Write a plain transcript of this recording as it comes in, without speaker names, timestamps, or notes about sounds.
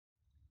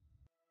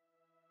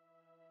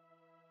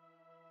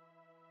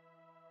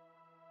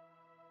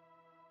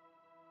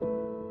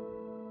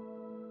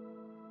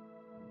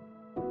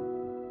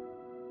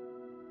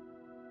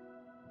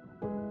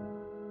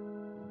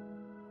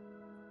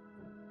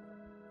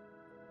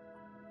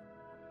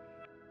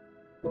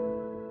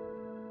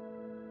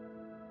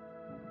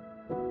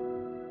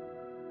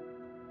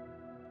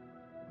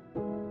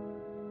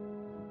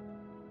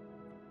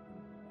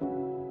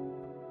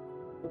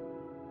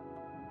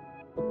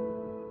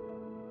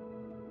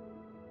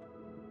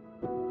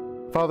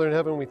Father in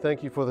heaven, we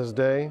thank you for this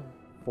day,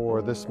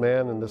 for this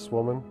man and this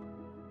woman.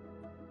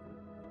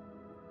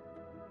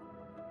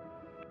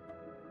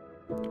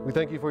 We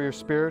thank you for your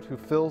Spirit who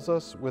fills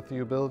us with the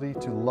ability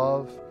to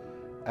love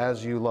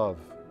as you love.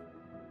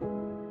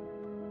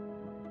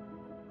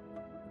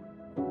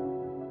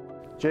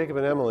 Jacob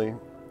and Emily,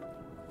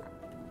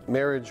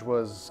 marriage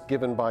was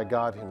given by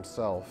God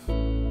Himself.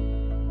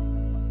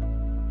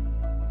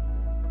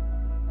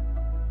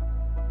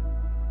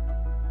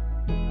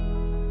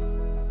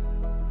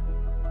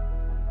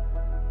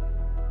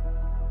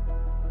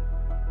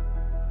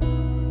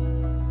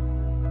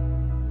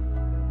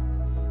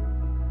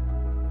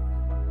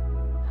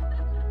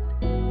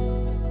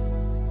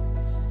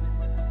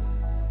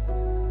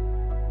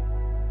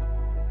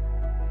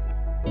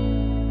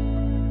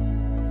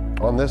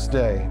 On this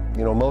day,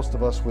 most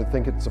of us would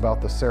think it's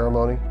about the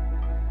ceremony,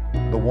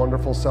 the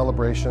wonderful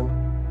celebration,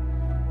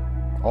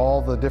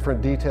 all the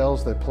different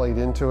details that played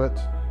into it.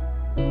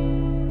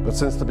 But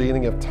since the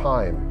beginning of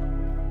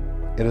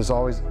time, it has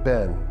always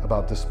been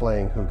about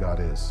displaying who God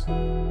is.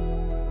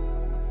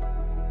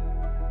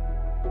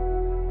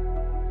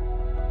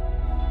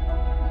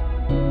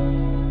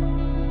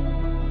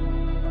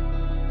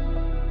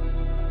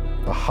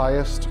 The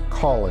highest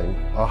calling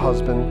a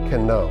husband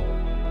can know,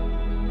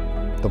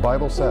 the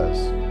Bible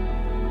says,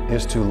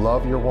 is to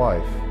love your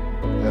wife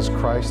as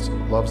Christ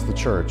loves the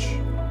church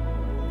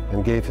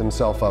and gave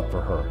Himself up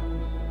for her.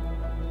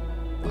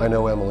 I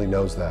know Emily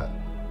knows that.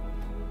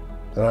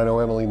 And I know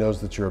Emily knows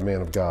that you're a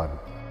man of God.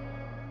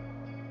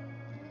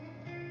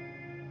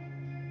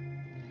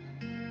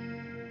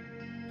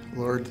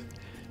 Lord,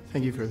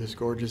 thank you for this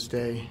gorgeous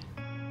day.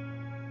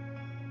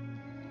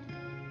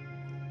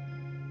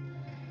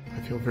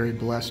 I feel very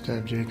blessed to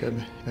have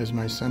Jacob as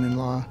my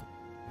son-in-law.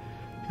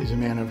 He's a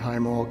man of high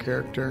moral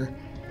character,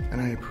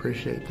 and I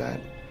appreciate that.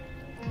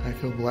 I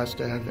feel blessed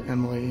to have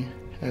Emily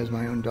as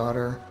my own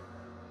daughter,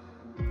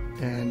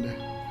 and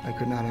I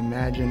could not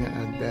imagine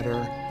a better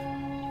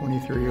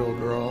 23-year-old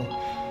girl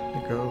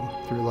to go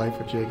through life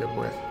with Jacob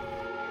with.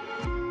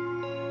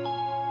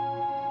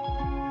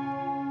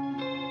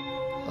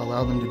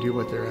 Allow them to do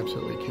what they're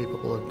absolutely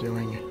capable of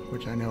doing,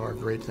 which I know are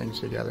great things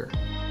together.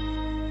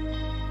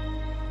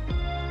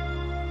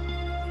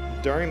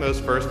 During those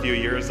first few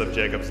years of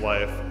Jacob's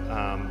life,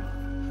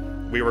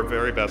 we were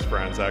very best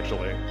friends,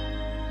 actually.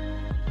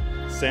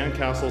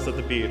 Sandcastles at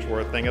the beach were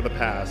a thing of the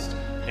past,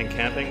 and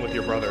camping with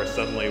your brother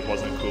suddenly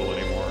wasn't cool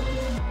anymore.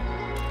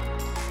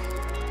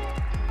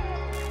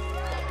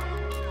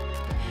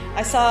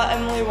 I saw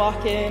Emily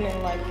walk in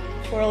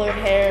and twirl her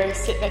hair,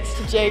 sit next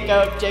to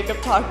Jacob. Jacob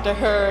talked to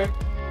her.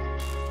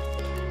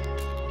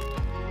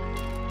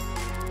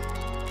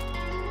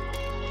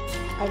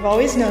 I've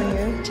always known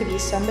you to be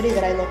somebody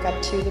that I look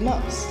up to the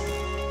most.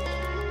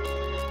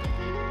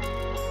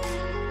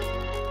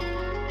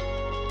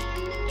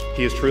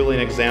 He is truly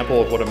an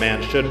example of what a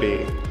man should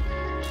be.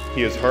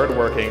 He is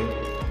hardworking,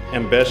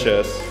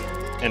 ambitious,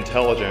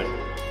 intelligent,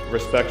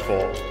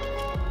 respectful,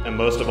 and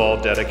most of all,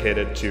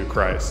 dedicated to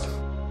Christ.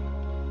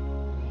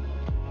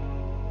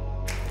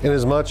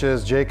 Inasmuch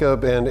as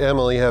Jacob and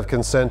Emily have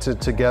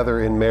consented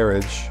together in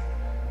marriage,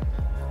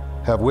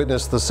 have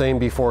witnessed the same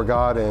before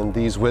God and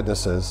these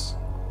witnesses,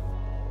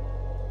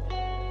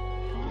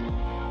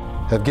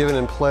 have given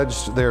and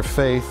pledged their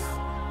faith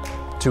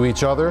to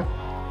each other,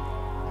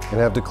 and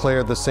have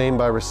declared the same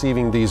by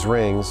receiving these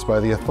rings by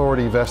the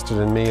authority vested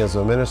in me as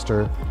a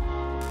minister,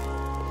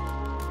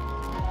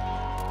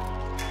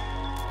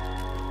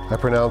 I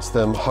pronounce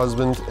them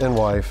husband and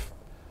wife.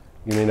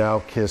 You may now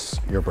kiss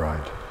your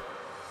bride.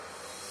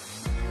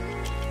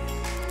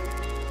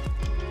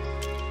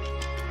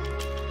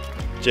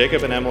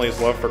 Jacob and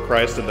Emily's love for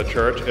Christ and the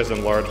church is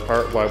in large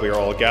part why we are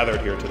all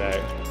gathered here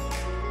today.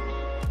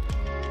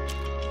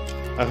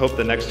 I hope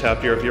the next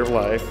chapter of your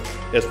life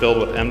is filled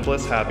with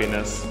endless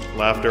happiness,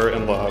 laughter,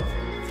 and love,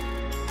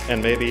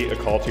 and maybe a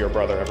call to your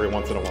brother every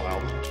once in a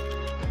while.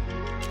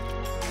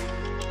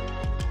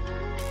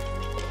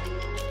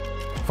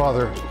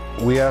 Father,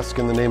 we ask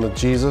in the name of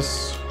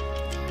Jesus,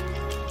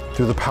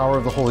 through the power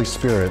of the Holy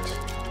Spirit,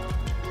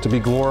 to be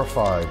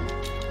glorified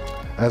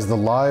as the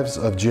lives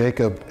of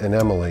Jacob and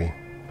Emily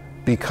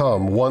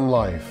become one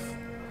life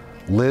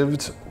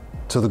lived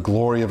to the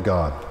glory of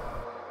God.